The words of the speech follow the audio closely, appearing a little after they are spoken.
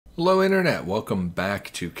Hello Internet, welcome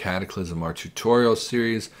back to Cataclysm, our tutorial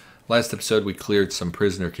series. Last episode we cleared some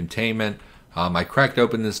prisoner containment. I cracked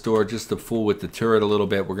open this door just to fool with the turret a little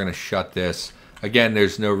bit. We're going to shut this. Again,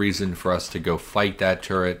 there's no reason for us to go fight that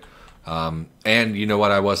turret. And you know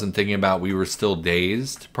what I wasn't thinking about? We were still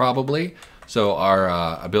dazed, probably. So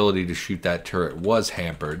our ability to shoot that turret was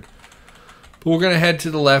hampered. But we're going to head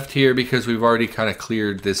to the left here because we've already kind of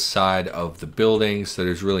cleared this side of the building. So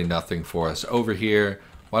there's really nothing for us over here.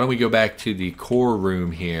 Why don't we go back to the core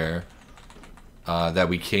room here that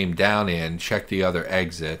we came down in, check the other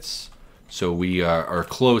exits. So we are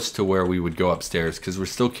close to where we would go upstairs because we're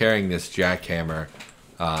still carrying this jackhammer.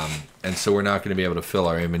 And so we're not going to be able to fill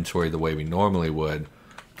our inventory the way we normally would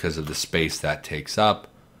because of the space that takes up.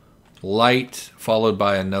 Light, followed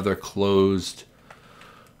by another closed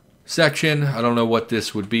section. I don't know what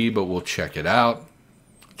this would be, but we'll check it out.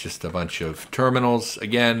 Just a bunch of terminals.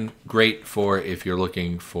 Again, great for if you're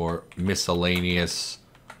looking for miscellaneous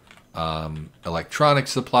electronic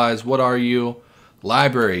supplies. What are you?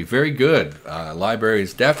 Library. Very good. Library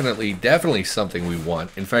is definitely something we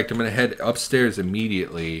want. In fact, I'm going to head upstairs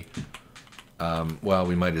immediately. Well,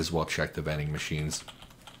 we might as well check the vending machines.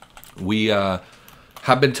 We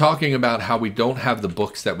have been talking about how we don't have the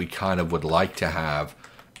books that we kind of would like to have.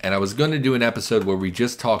 And I was going to do an episode where we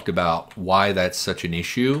just talked about why that's such an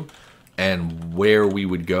issue and where we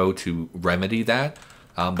would go to remedy that.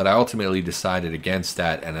 But I ultimately decided against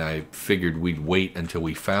that, and I figured we'd wait until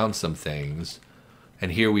we found some things.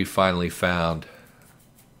 And here we finally found,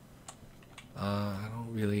 I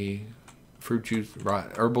don't really, fruit juice,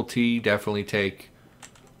 herbal tea, definitely take.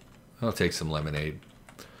 I'll take some lemonade.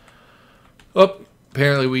 Oh.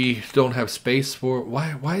 Apparently we don't have space for...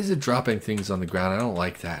 Why is it dropping things on the ground? I don't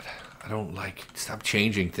like that. I don't like... Stop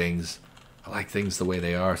changing things. I like things the way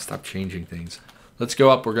they are. Stop changing things. Let's go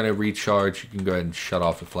up. We're going to recharge. You can go ahead and shut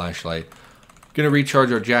off the flashlight. Going to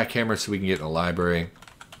recharge our jackhammer so we can get in the library.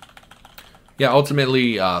 Yeah,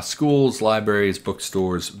 ultimately, schools, libraries,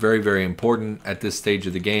 bookstores, very important at this stage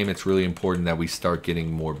of the game. It's really important that we start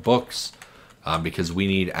getting more books because we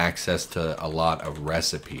need access to a lot of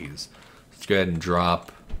recipes. Let's go ahead and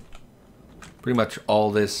drop pretty much all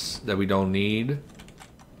this that we don't need.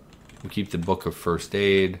 We'll keep the book of first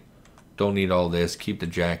aid. Don't need all this. Keep the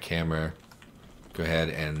jackhammer. Go ahead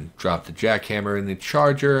and drop the jackhammer in the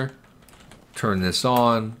charger. Turn this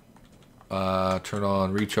on. Turn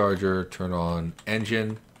on recharger. Turn on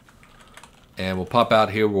engine. And we'll pop out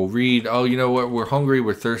here. We'll read. Oh, you know what? We're hungry.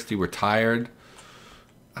 We're thirsty. We're tired.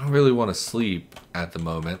 I don't really want to sleep at the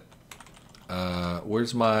moment.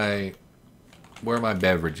 Where are my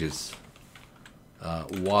beverages?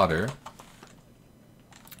 Water.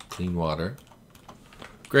 Clean water.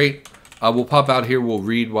 Great. We'll pop out here. We'll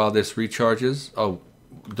read while this recharges. Oh,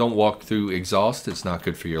 don't walk through exhaust. It's not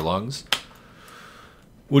good for your lungs.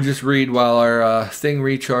 We'll just read while our thing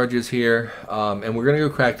recharges here. And we're going to go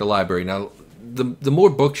crack the library. Now, the more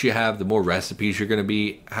books you have, the more recipes you're going to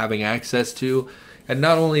be having access to. And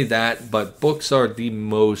not only that, but books are the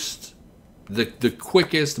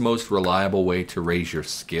quickest, most reliable way to raise your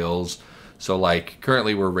skills. So like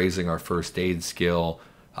currently we're raising our first aid skill.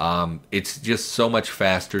 It's just so much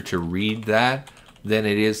faster to read that than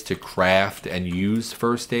it is to craft and use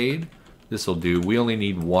first aid. This will do. We only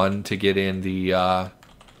need one to get in the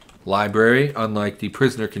library, unlike the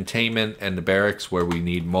prisoner containment and the barracks where we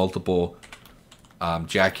need multiple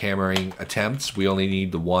jackhammering attempts. We only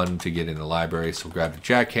need the one to get in the library, so we'll grab the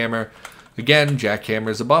jackhammer. Again, jackhammer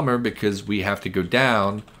is a bummer because we have to go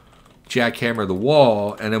down, jackhammer the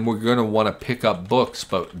wall, and then we're going to want to pick up books,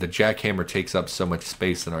 but the jackhammer takes up so much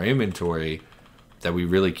space in our inventory that we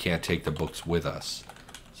really can't take the books with us.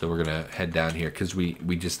 So we're going to head down here because we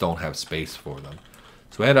just don't have space for them.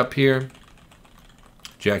 So head up here,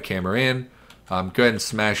 jackhammer in. Go ahead and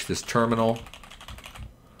smash this terminal.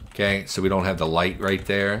 Okay, so we don't have the light right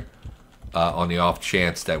there. On the off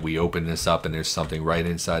chance that we open this up and there's something right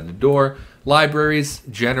inside the door. Libraries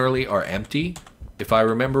generally are empty, if I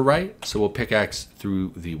remember right. So we'll pickaxe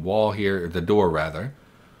through the wall here, or the door rather.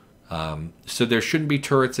 So there shouldn't be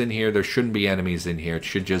turrets in here. There shouldn't be enemies in here. It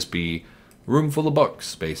should just be a room full of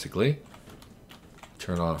books, basically.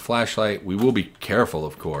 Turn on a flashlight. We will be careful,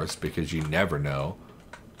 of course, because you never know.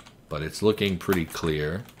 But it's looking pretty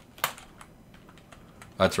clear.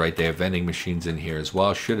 That's right, they have vending machines in here as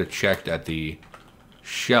well. Should have checked at the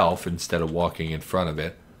shelf instead of walking in front of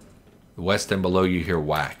it. West and below you hear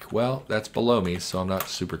whack. Well, that's below me, so I'm not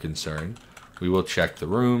super concerned. We will check the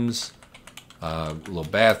rooms. Little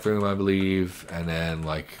bathroom, I believe. And then,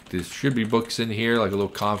 like, there should be books in here, like a little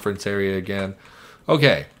conference area again.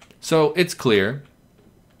 Okay, so it's clear.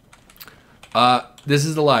 this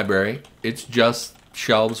is the library. It's just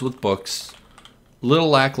shelves with books. Little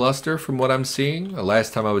lackluster from what I'm seeing.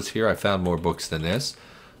 Last time I was here, I found more books than this.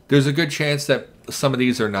 There's a good chance that some of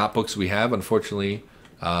these are not books we have, unfortunately.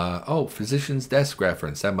 Oh, Physician's Desk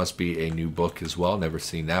Reference. That must be a new book as well. Never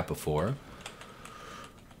seen that before.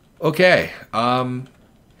 Okay.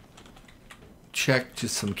 Check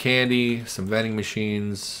just some candy, some vending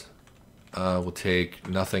machines. We'll take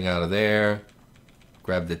nothing out of there.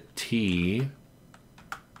 Grab the tea.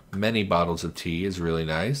 Many bottles of tea is really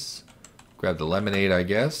nice. Grab the lemonade, I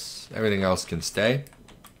guess. Everything else can stay.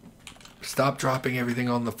 Stop dropping everything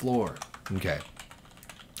on the floor. Okay.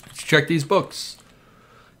 Let's check these books.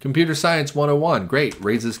 Computer Science 101. Great.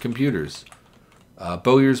 Raises computers.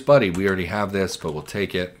 Bowyer's Buddy. We already have this, but we'll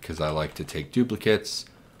take it because I like to take duplicates.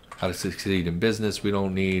 How to Succeed in Business. We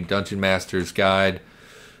don't need. Dungeon Master's Guide.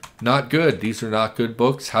 Not good. These are not good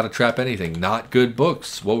books. How to Trap Anything. Not good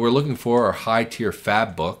books. What we're looking for are high-tier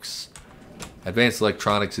fab books. Advanced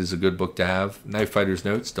Electronics is a good book to have. Knife Fighter's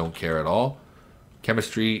Notes, don't care at all.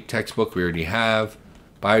 Chemistry textbook we already have.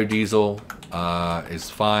 Biodiesel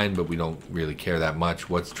is fine, but we don't really care that much.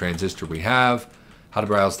 What's Transistor we have. How to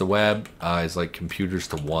Browse the Web is like Computers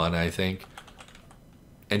to 1, I think.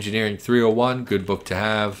 Engineering 301, good book to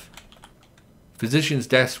have. Physician's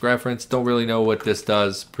Desk Reference, don't really know what this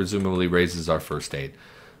does. Presumably raises our first aid.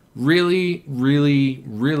 Really, really,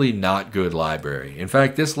 really not good library. In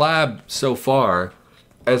fact, this lab so far,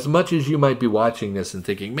 as much as you might be watching this and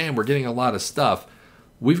thinking, man, we're getting a lot of stuff,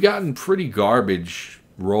 we've gotten pretty garbage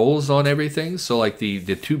rolls on everything. So like the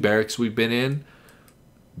two barracks we've been in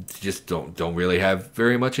just don't really have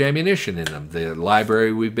very much ammunition in them. The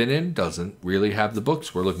library we've been in doesn't really have the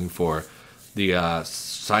books we're looking for. The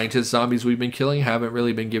scientist zombies we've been killing haven't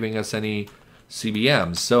really been giving us any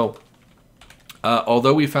CBMs. So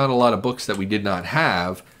although we found a lot of books that we did not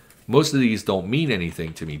have, most of these don't mean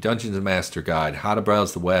anything to me. Dungeons Master Guide, How to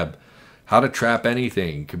Browse the Web, How to Trap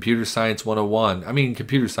Anything, Computer Science 101. I mean,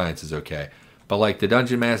 computer science is okay. But like the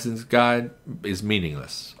Dungeon Master's Guide is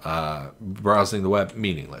meaningless. Browsing the Web,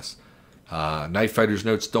 meaningless. Knife Fighter's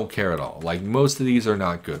Notes, don't care at all. Like most of these are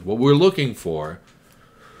not good. What we're looking for,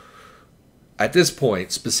 at this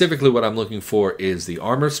point, specifically what I'm looking for is the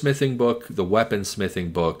armor smithing book, the weapon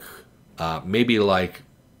smithing book, maybe like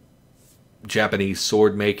Japanese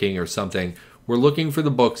sword making or something. We're looking for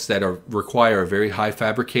the books that require a very high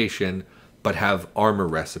fabrication but have armor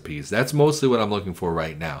recipes. That's mostly what I'm looking for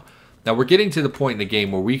right now. Now we're getting to the point in the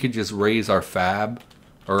game where we could just raise our fab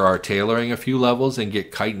or our tailoring a few levels and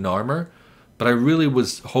get chitin armor, but I really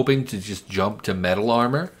was hoping to just jump to metal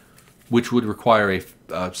armor, which would require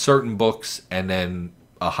certain books and then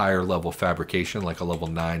a higher level fabrication, like a level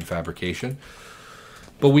 9 fabrication.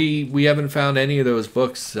 But we haven't found any of those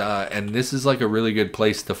books, and this is like a really good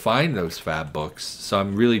place to find those fab books. So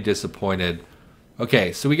I'm really disappointed.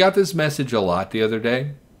 Okay, so we got this message a lot the other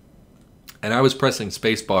day, and I was pressing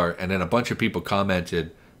spacebar, and then a bunch of people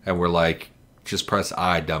commented and were like, just press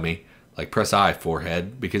I, dummy. Like, press I,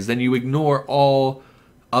 forehead, because then you ignore all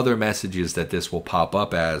other messages that this will pop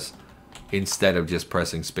up as instead of just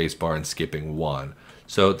pressing spacebar and skipping one.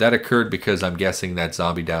 So that occurred because I'm guessing that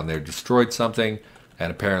zombie down there destroyed something.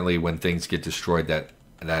 And apparently when things get destroyed, that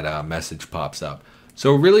message pops up.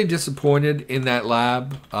 So really disappointed in that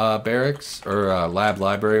lab barracks, or lab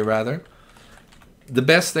library rather. The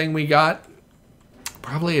best thing we got,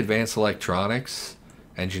 probably Advanced Electronics,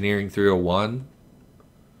 Engineering 301.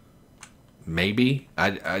 Maybe. I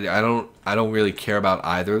don't really care about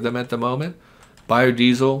either of them at the moment.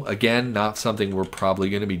 Biodiesel, again, not something we're probably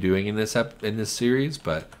going to be doing in this series,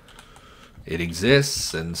 but it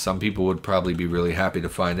exists, and some people would probably be really happy to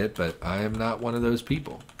find it, but I am not one of those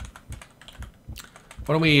people.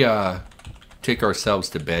 Why don't we take ourselves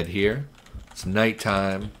to bed here? It's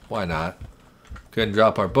nighttime. Why not? Go ahead and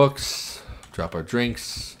drop our books, drop our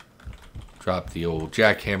drinks, drop the old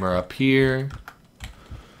jackhammer up here.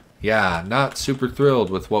 Yeah, not super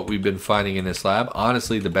thrilled with what we've been finding in this lab.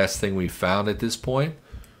 Honestly, the best thing we've found at this point.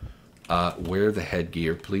 Wear the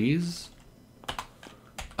headgear, please.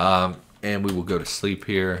 And we will go to sleep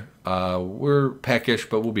here. We're peckish,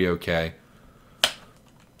 but we'll be okay.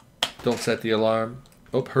 Don't set the alarm.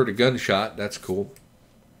 Oh, heard a gunshot. That's cool.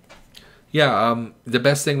 Yeah, the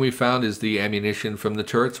best thing we found is the ammunition from the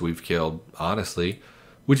turrets we've killed, honestly.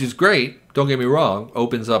 Which is great, don't get me wrong.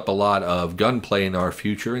 Opens up a lot of gunplay in our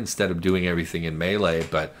future instead of doing everything in melee,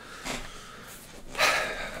 but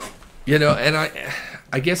you know, and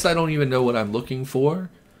I guess I don't even know what I'm looking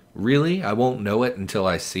for. Really, I won't know it until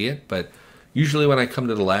I see it, but usually when I come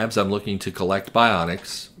to the labs, I'm looking to collect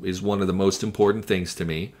bionics, is one of the most important things to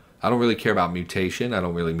me. I don't really care about mutation. I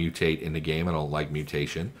don't really mutate in the game. I don't like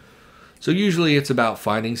mutation. So usually it's about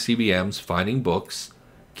finding CBMs, finding books,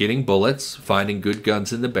 getting bullets, finding good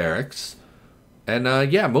guns in the barracks.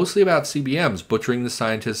 And yeah, mostly about CBMs, butchering the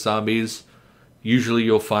scientist zombies. Usually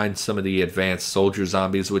you'll find some of the advanced soldier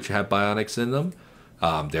zombies which have bionics in them.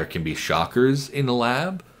 There can be shockers in the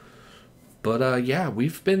lab. But yeah, we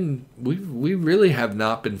really have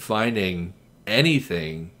not been finding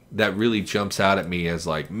anything that really jumps out at me as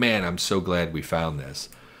like, man, I'm so glad we found this.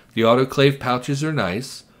 The autoclave pouches are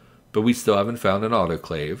nice, but we still haven't found an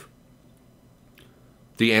autoclave.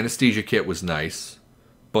 The anesthesia kit was nice,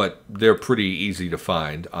 but they're pretty easy to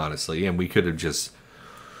find, honestly, and we could have just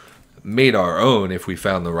made our own if we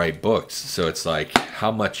found the right books. So it's like,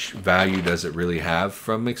 how much value does it really have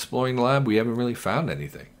from exploring the lab? We haven't really found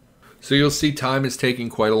anything. So you'll see time is taking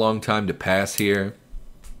quite a long time to pass here.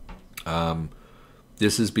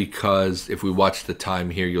 This is because if we watch the time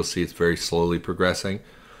here, you'll see it's very slowly progressing.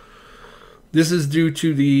 This is due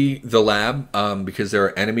to the lab, because there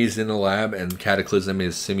are enemies in the lab, and Cataclysm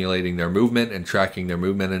is simulating their movement and tracking their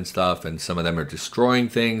movement and stuff, and some of them are destroying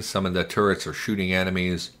things, some of the turrets are shooting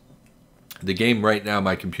enemies. The game right now,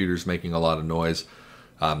 my computer's making a lot of noise.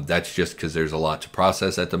 That's just because there's a lot to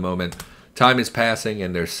process at the moment. Time is passing,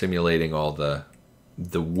 and they're simulating all the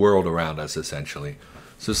world around us, essentially.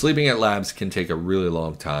 So sleeping at labs can take a really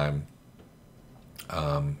long time.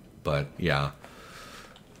 But yeah.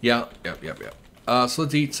 Yep. So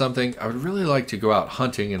let's eat something. I would really like to go out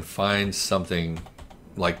hunting and find something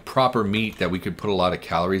like proper meat that we could put a lot of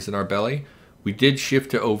calories in our belly. We did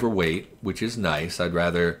shift to overweight, which is nice. I'd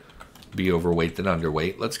rather be overweight than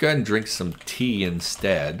underweight. Let's go ahead and drink some tea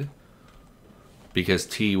instead, because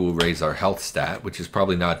tea will raise our health stat, which is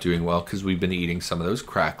probably not doing well because we've been eating some of those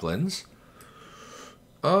cracklins.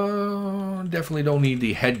 Definitely don't need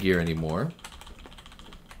the headgear anymore.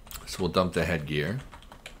 So we'll dump the headgear.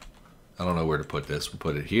 I don't know where to put this. We'll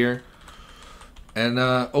put it here. And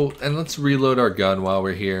and let's reload our gun while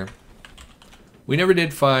we're here. We never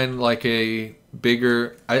did find like a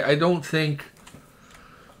bigger... I don't think...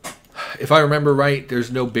 If I remember right,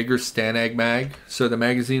 there's no bigger Stanag mag. So the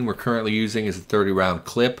magazine we're currently using is a 30-round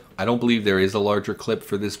clip. I don't believe there is a larger clip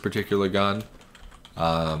for this particular gun.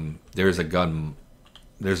 There's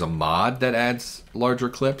a mod that adds larger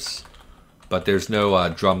clips, but there's no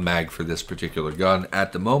drum mag for this particular gun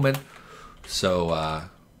at the moment. So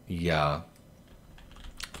yeah,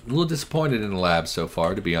 a little disappointed in the lab so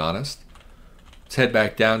far, to be honest. Let's head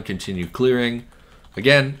back down, continue clearing.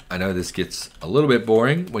 Again, I know this gets a little bit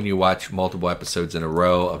boring when you watch multiple episodes in a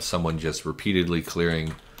row of someone just repeatedly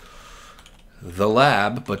clearing the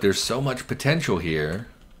lab, but there's so much potential here.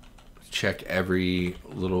 Check every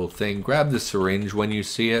little thing. Grab the syringe when you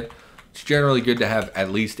see it. It's generally good to have at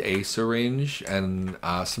least a syringe, and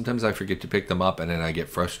sometimes I forget to pick them up and then I get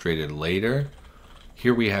frustrated later.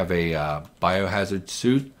 Here we have a biohazard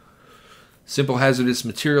suit. Simple hazardous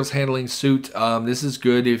materials handling suit. This is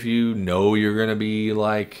good if you know you're going to be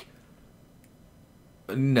like...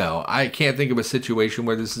 No, I can't think of a situation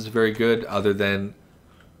where this is very good other than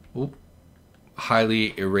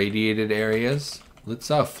highly irradiated areas. Let's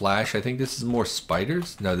flash. I think this is more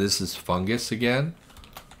spiders. No, this is fungus again.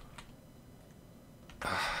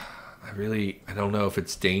 I don't know if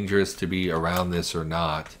it's dangerous to be around this or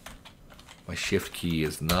not. My shift key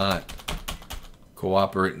is not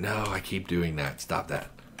cooperate. No, I keep doing that. Stop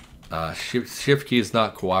that. Shift key is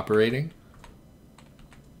not cooperating.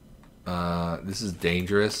 This is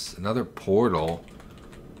dangerous. Another portal.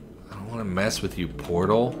 I don't want to mess with you,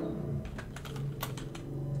 portal.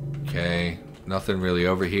 Okay. Nothing really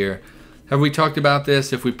over here. Have we talked about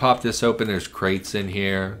this? If we pop this open, there's crates in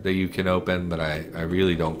here that you can open, but I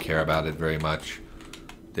really don't care about it very much.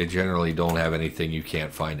 They generally don't have anything you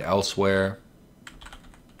can't find elsewhere.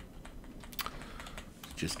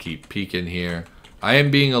 Just keep peeking here. I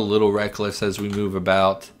am being a little reckless as we move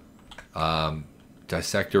about.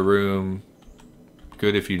 Dissector room.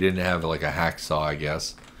 Good if you didn't have like a hacksaw, I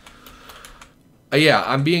guess. Yeah,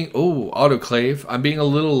 I'm being... autoclave. I'm being a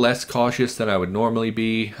little less cautious than I would normally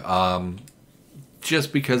be.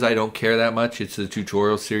 Just because I don't care that much. It's a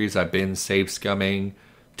tutorial series. I've been save scumming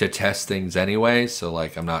to test things anyway. So,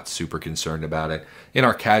 like, I'm not super concerned about it. In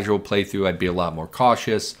our casual playthrough, I'd be a lot more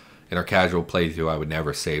cautious. In our casual playthrough, I would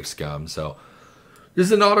never save scum. So, this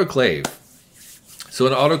is an autoclave. So,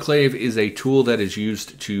 an autoclave is a tool that is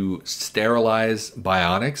used to sterilize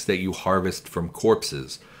bionics that you harvest from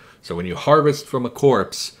corpses. So when you harvest from a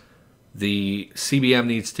corpse, the CBM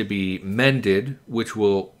needs to be mended, which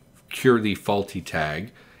will cure the faulty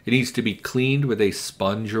tag. It needs to be cleaned with a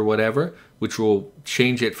sponge or whatever, which will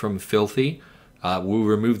change it from filthy. we'll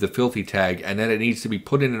remove the filthy tag, and then it needs to be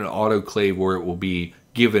put in an autoclave where it will be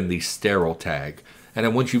given the sterile tag. And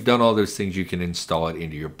then once you've done all those things, you can install it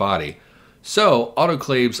into your body. So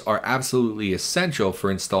autoclaves are absolutely essential for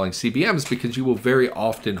installing CBMs because you will very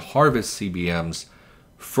often harvest CBMs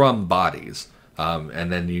from bodies,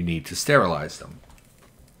 and then you need to sterilize them.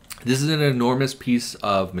 This is an enormous piece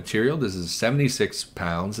of material. This is 76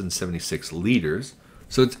 pounds and 76 liters.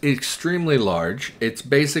 So it's extremely large. It's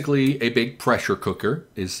basically a big pressure cooker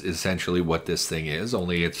is essentially what this thing is,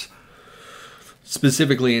 only it's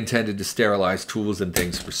specifically intended to sterilize tools and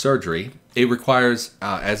things for surgery. It requires,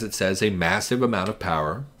 as it says, a massive amount of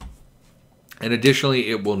power. And additionally,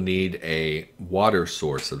 it will need a water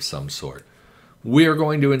source of some sort. We are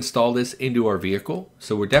going to install this into our vehicle.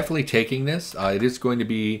 So we're definitely taking this. It is going to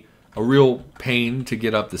be a real pain to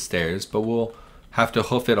get up the stairs, but we'll have to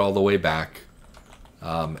hoof it all the way back.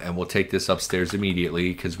 And we'll take this upstairs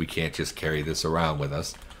immediately because we can't just carry this around with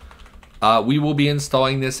us. We will be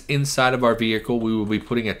installing this inside of our vehicle. We will be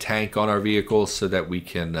putting a tank on our vehicle so that we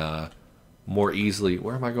can more easily...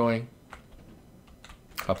 Where am I going?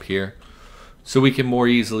 Up here. So we can more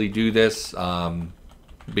easily do this.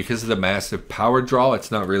 Because of the massive power draw,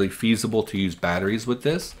 it's not really feasible to use batteries with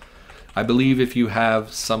this. I believe if you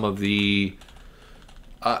have some of the...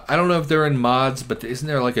 I don't know if they're in mods, but isn't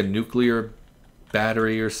there like a nuclear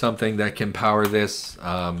battery or something that can power this?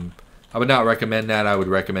 I would not recommend that. I would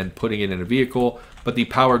recommend putting it in a vehicle, but the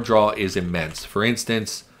power draw is immense. For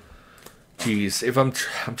instance, geez, if I'm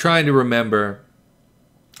trying to remember,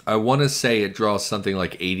 I want to say it draws something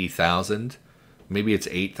like 80,000. Maybe it's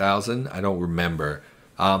 8,000. I don't remember.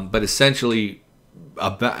 But essentially,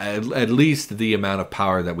 at least the amount of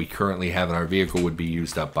power that we currently have in our vehicle would be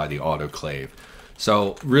used up by the autoclave.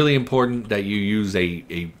 So really important that you use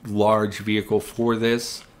a large vehicle for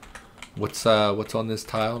this. What's on this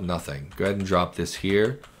tile? Nothing. Go ahead and drop this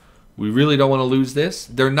here. We really don't want to lose this.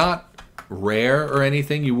 They're not rare or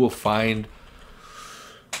anything. You will find...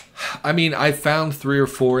 I mean, I found 3 or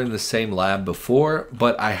 4 in the same lab before,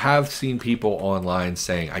 but I have seen people online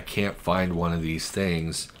saying, I can't find one of these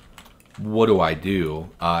things. What do I do?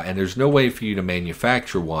 And there's no way for you to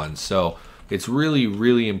manufacture one. So it's really,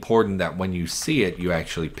 really important that when you see it, you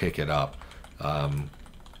actually pick it up.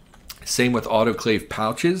 Same with autoclave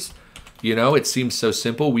pouches. You know, it seems so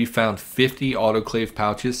simple. We found 50 autoclave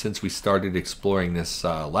pouches since we started exploring this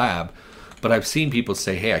lab. But I've seen people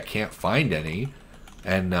say, hey, I can't find any.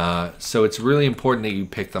 And so it's really important that you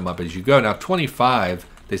pick them up as you go. Now, 25,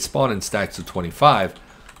 they spawn in stacks of 25.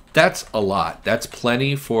 That's a lot. That's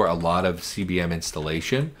plenty for a lot of CBM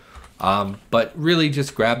installation. But really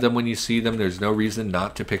just grab them when you see them. There's no reason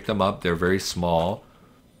not to pick them up. They're very small.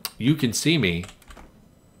 You can see me.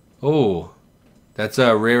 Oh, that's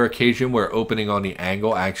a rare occasion where opening on the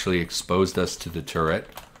angle actually exposed us to the turret.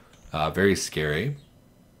 Very scary.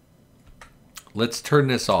 Let's turn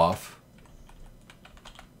this off.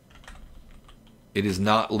 It is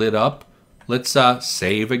not lit up. Let's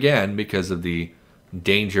save again because of the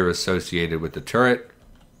danger associated with the turret.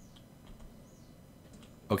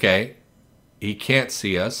 Okay. He can't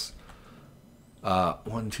see us.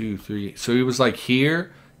 1, 2, 3. So he was like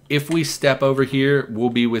here. If we step over here, we'll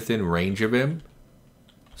be within range of him.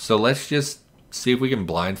 So let's just see if we can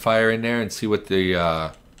blind fire in there and see what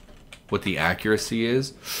the accuracy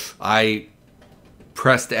is. I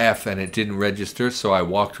pressed F and it didn't register, so I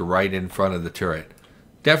walked right in front of the turret.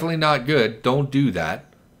 Definitely not good. Don't do that.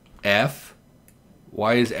 F.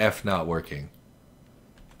 Why is F not working?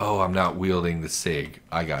 Oh, I'm not wielding the SIG.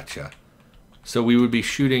 I gotcha. So we would be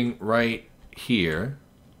shooting right here.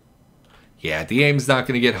 Yeah, the aim's not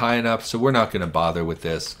going to get high enough, so we're not going to bother with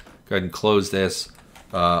this. Go ahead and close this.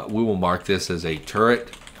 We will mark this as a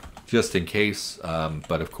turret, just in case.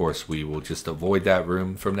 But of course, we will just avoid that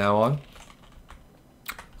room from now on.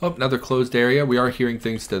 Oh, another closed area. We are hearing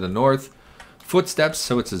things to the north. Footsteps,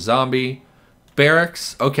 so it's a zombie.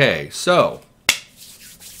 Barracks. Okay, so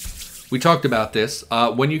we talked about this.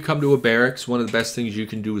 When you come to a barracks, one of the best things you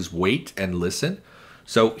can do is wait and listen.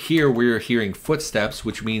 So here we're hearing footsteps,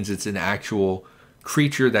 which means it's an actual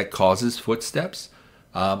creature that causes footsteps.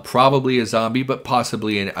 Probably a zombie, but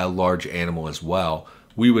possibly a large animal as well.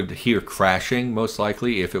 We would hear crashing, most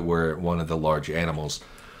likely, if it were one of the large animals.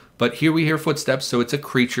 But here we hear footsteps, so it's a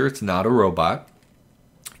creature, it's not a robot.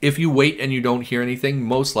 If you wait and you don't hear anything,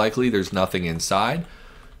 most likely there's nothing inside.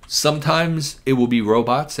 Sometimes it will be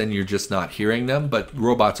robots and you're just not hearing them, but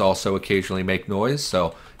robots also occasionally make noise,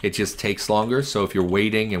 so it just takes longer. So if you're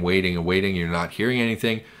waiting and waiting and waiting, you're not hearing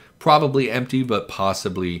anything, probably empty, but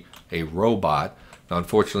possibly a robot. Now,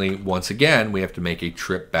 unfortunately, once again, we have to make a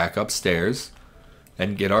trip back upstairs.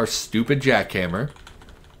 and get our stupid jackhammer,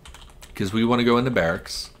 because we want to go in the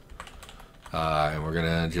barracks. And we're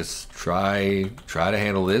gonna just try to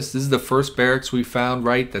handle this. This is the first barracks we found,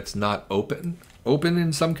 right? That's not open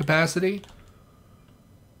in some capacity,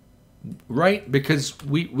 right? Because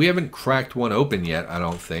we haven't cracked one open yet, I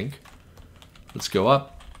don't think. Let's go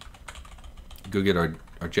up. Go get our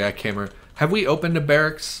jackhammer. Have we opened a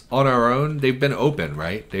barracks on our own? They've been open,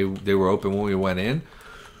 right? They were open when we went in.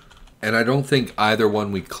 And I don't think either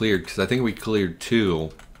one we cleared, because I think we cleared 2.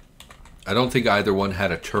 I don't think either one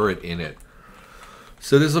had a turret in it.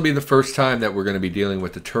 So this will be the first time that we're going to be dealing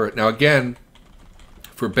with the turret. Now again,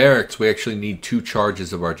 for barracks, we actually need 2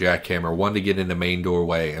 charges of our jackhammer. 1 to get in the main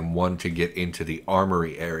doorway and 1 to get into the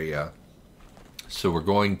armory area. So we're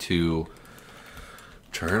going to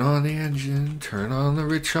turn on the engine, turn on the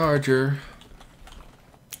recharger.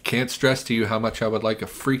 Can't stress to you how much I would like a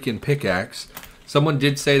freaking pickaxe. Someone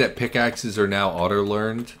did say that pickaxes are now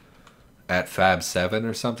auto-learned at Fab 7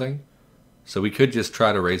 or something. So we could just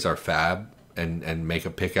try to raise our Fab and make a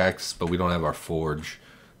pickaxe, but we don't have our forge.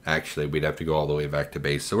 Actually, we'd have to go all the way back to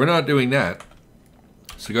base. So we're not doing that.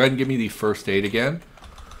 So go ahead and give me the first aid again.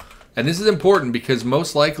 And this is important because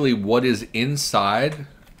most likely what is inside...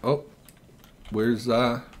 Oh, where's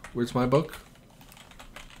my book?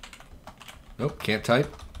 Nope, can't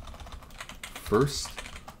type. First.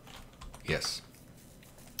 Yes.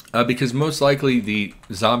 Because most likely the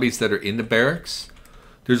zombies that are in the barracks,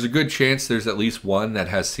 there's a good chance there's at least one that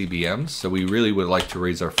has CBMs. So we really would like to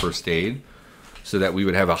raise our first aid so that we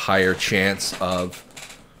would have a higher chance of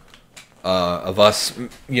us,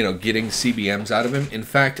 you know, getting CBMs out of him. In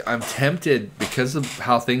fact, I'm tempted, because of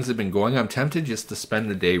how things have been going, I'm tempted just to spend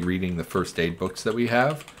the day reading the first aid books that we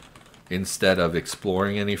have instead of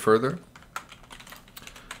exploring any further.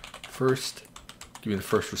 First, give me the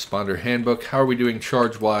first responder handbook. How are we doing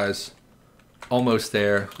charge-wise? Almost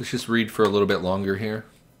there. Let's just read for a little bit longer here.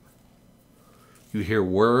 You hear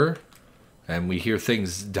whir, and we hear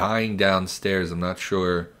things dying downstairs. I'm not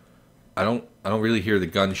sure. I don't really hear the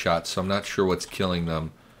gunshots, so I'm not sure what's killing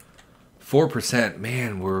them. 4%.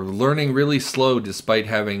 Man, we're learning really slow despite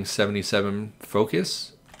having 77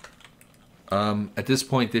 focus. At this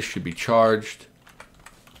point, this should be charged.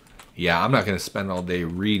 Yeah, I'm not going to spend all day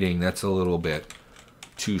reading. That's a little bit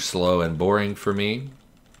too slow and boring for me.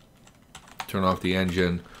 Turn off the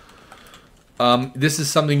engine. This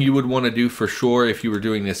is something you would want to do for sure if you were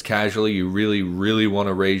doing this casually. You really, really want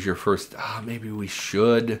to raise your first... maybe we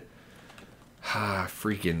should...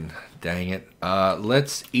 freaking dang it.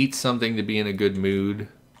 Let's eat something to be in a good mood.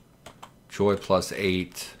 Joy plus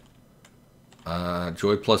 8.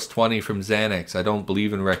 Joy plus 20 from Xanax. I don't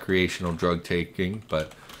believe in recreational drug taking,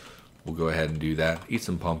 but we'll go ahead and do that. Eat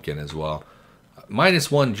some pumpkin as well.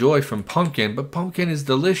 -1 joy from pumpkin, but pumpkin is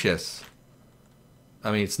delicious.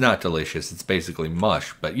 I mean, it's not delicious. It's basically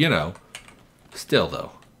mush, but you know, still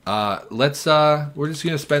though. We're just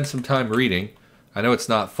going to spend some time reading. I know it's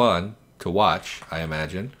not fun to watch, I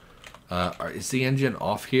imagine. Is the engine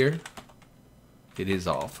off here? It is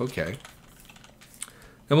off, okay.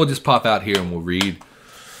 Then we'll just pop out here and we'll read.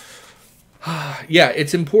 Yeah,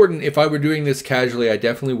 it's important. If I were doing this casually, I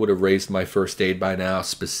definitely would have raised my first aid by now,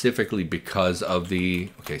 specifically because of the...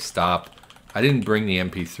 Okay, stop. I didn't bring the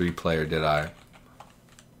MP3 player, did I?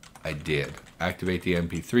 I did. Activate the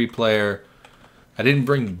MP3 player. I didn't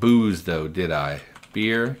bring booze, though, did I?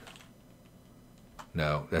 Beer?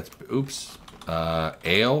 No, that's... Oops.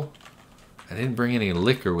 Ale? I didn't bring any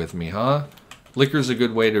liquor with me, huh? Liquor's a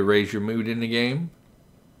good way to raise your mood in the game.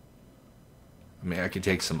 I mean, I could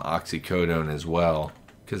take some oxycodone as well,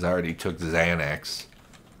 because I already took Xanax.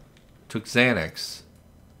 Took Xanax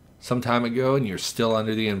some time ago, and you're still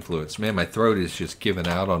under the influence. Man, my throat is just giving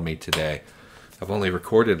out on me today. I've only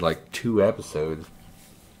recorded like 2 episodes.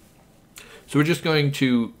 So we're just going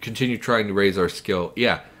to continue trying to raise our skill.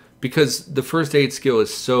 Yeah, because the first aid skill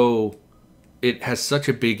is so... It has such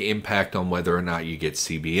a big impact on whether or not you get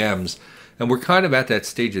CBMs. And we're kind of at that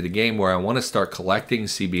stage of the game where I want to start collecting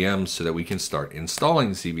CBMs so that we can start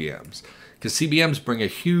installing CBMs. Because CBMs bring a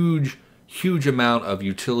huge, huge amount of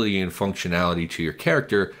utility and functionality to your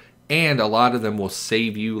character. And a lot of them will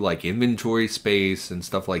save you like inventory space and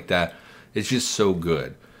stuff like that. It's just so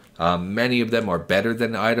good. Many of them are better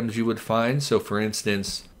than items you would find. So for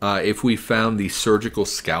instance, if we found the surgical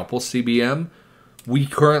scalpel CBM, we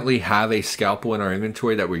currently have a scalpel in our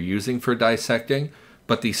inventory that we're using for dissecting.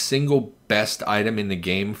 But the single best item in the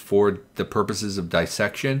game for the purposes of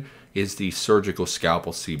dissection is the surgical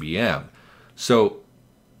scalpel CBM. So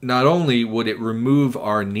not only would it remove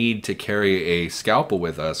our need to carry a scalpel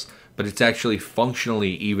with us, but it's actually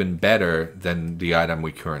functionally even better than the item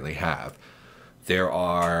we currently have.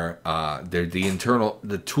 The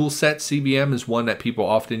tool set CBM is one that people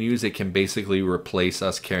often use. It can basically replace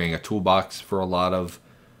us carrying a toolbox for a lot of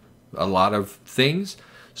things.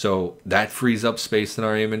 So that frees up space in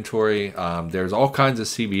our inventory. There's all kinds of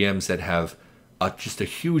CBMs that have just a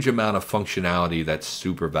huge amount of functionality that's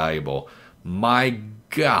super valuable. My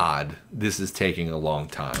God, this is taking a long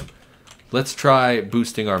time. Let's try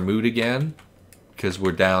boosting our mood again, because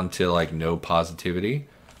we're down to like no positivity.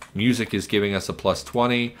 Music is giving us a plus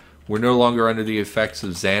 20. We're no longer under the effects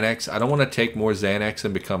of Xanax. I don't want to take more Xanax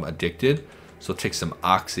and become addicted, so take some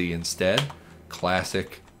Oxy instead.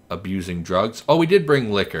 Classic abusing drugs. Oh, we did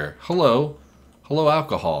bring liquor. Hello. Hello,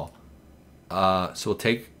 alcohol. So we'll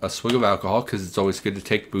take a swig of alcohol, because it's always good to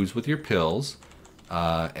take booze with your pills.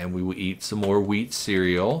 And we will eat some more wheat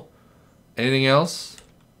cereal. Anything else?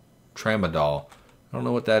 Tramadol. I don't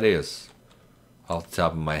know what that is off the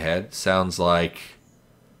top of my head. Sounds like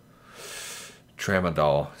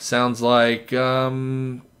Tramadol. Sounds like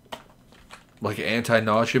an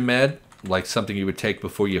anti-nausea med, like something you would take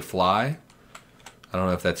before you fly. I don't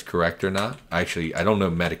know if that's correct or not. Actually, I don't know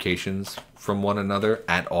medications from one another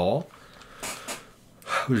at all.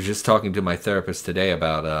 I was just talking to my therapist today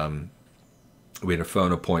about we had a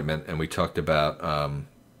phone appointment, and we talked about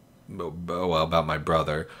about my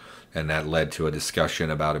brother, and that led to a discussion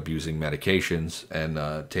about abusing medications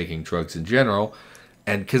and taking drugs in general.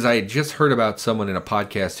 And because I had just heard about someone in a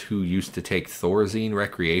podcast who used to take Thorazine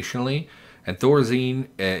recreationally. And Thorazine,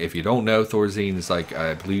 if you don't know, Thorazine is like,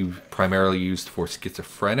 I believe, primarily used for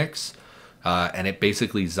schizophrenics. And it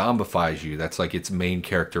basically zombifies you. That's like its main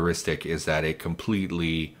characteristic, is that it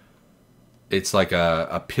completely... It's like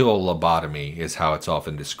a pill lobotomy is how it's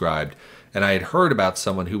often described. And I had heard about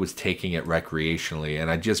someone who was taking it recreationally, and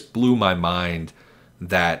I just blew my mind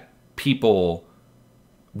that people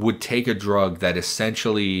would take a drug that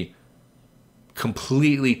essentially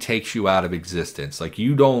completely takes you out of existence. Like,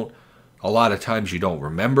 you don't, a lot of times you don't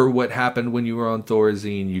remember what happened when you were on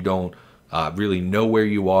Thorazine. You don't really know where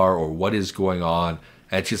you are or what is going on.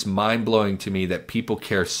 And it's just mind-blowing to me that people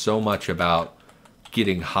care so much about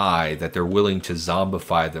getting high that they're willing to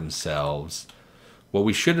zombify themselves. What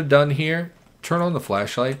we should have done here, turn on the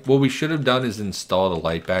flashlight. What we should have done is install the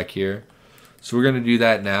light back here. So we're going to do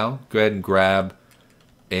that now. Go ahead and grab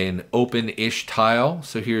an open-ish tile.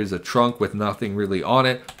 So here's a trunk with nothing really on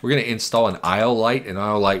it. We're going to install an aisle light. An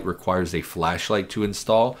aisle light requires a flashlight to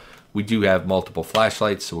install. We do have multiple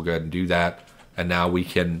flashlights, so we'll go ahead and do that. And now we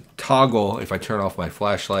can toggle, if I turn off my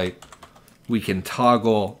flashlight, we can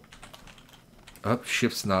toggle,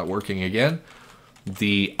 shift's not working again,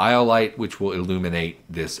 the aisle light, which will illuminate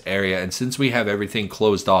this area. And since we have everything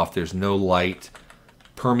closed off, there's no light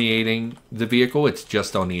permeating the vehicle. It's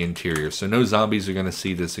just on the interior. So no zombies are going to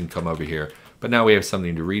see this and come over here. But now we have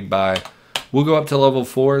something to read by. We'll go up to level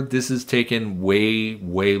 4. This has taken way,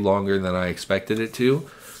 way longer than I expected it to.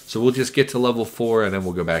 So we'll just get to level 4, and then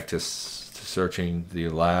we'll go back to searching the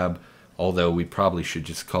lab. Although we probably should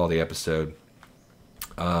just call the episode.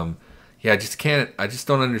 Yeah, I just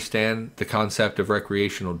don't understand the concept of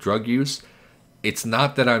recreational drug use. It's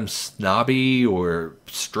not that I'm snobby or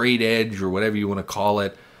straight edge or whatever you want to call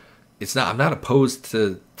it. I'm not opposed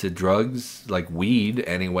to drugs, like weed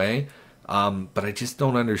anyway. But I just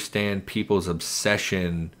don't understand people's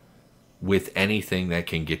obsession with anything that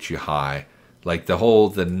can get you high. Like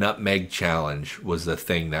the nutmeg challenge was the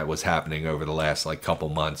thing that was happening over the last couple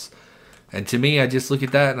months. And to me, I just look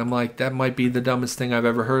at that and I'm like, that might be the dumbest thing I've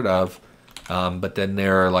ever heard of. But then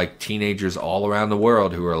there are teenagers all around the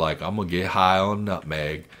world who are like, I'm going to get high on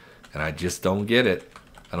nutmeg. And I just don't get it.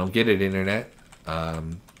 I don't get it, internet. I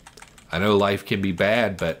know life can be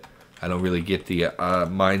bad, but I don't really get the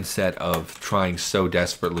mindset of trying so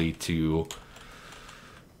desperately to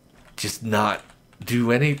just not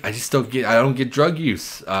do any. I don't get drug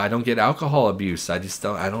use. I don't get alcohol abuse. I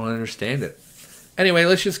don't understand it. Anyway,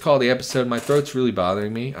 let's just call the episode. My throat's really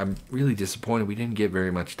bothering me. I'm really disappointed we didn't get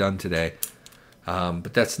very much done today.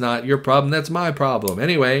 But that's not your problem. That's my problem.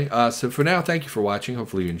 Anyway, so for now, thank you for watching.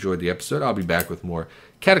 Hopefully you enjoyed the episode. I'll be back with more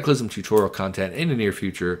Cataclysm tutorial content in the near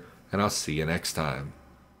future, and I'll see you next time.